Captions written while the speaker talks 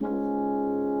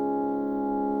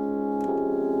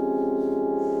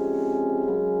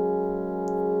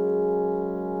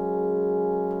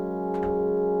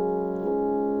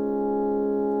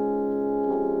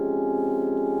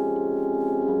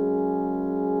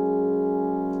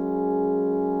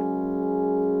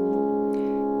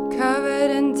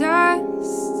blood and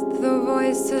dust, the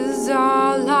voices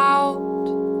are loud.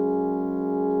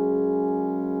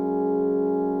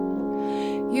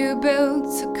 You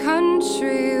built a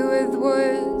country with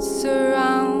woods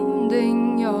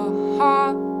surrounding your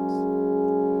heart.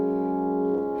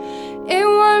 In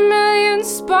 1,000,000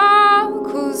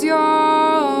 sparkles,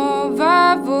 your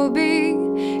verve will be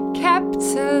kept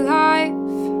alive.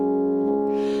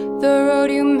 The road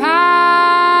you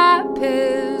map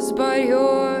is but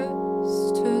yours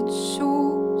to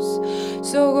choose.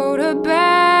 So go to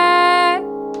bed,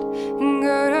 and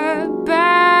go to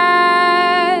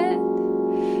bed,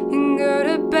 and go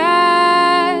to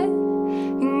bed,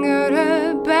 and go to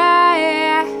bed.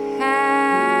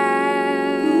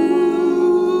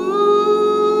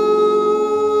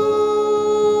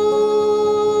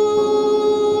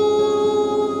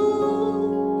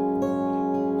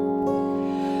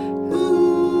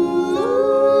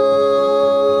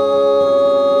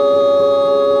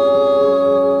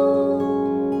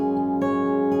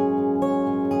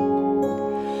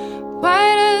 Why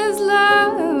does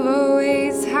love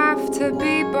always have to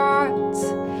be bought?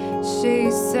 She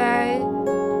said,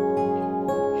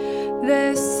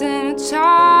 this inner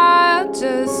child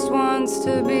just wants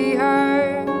to be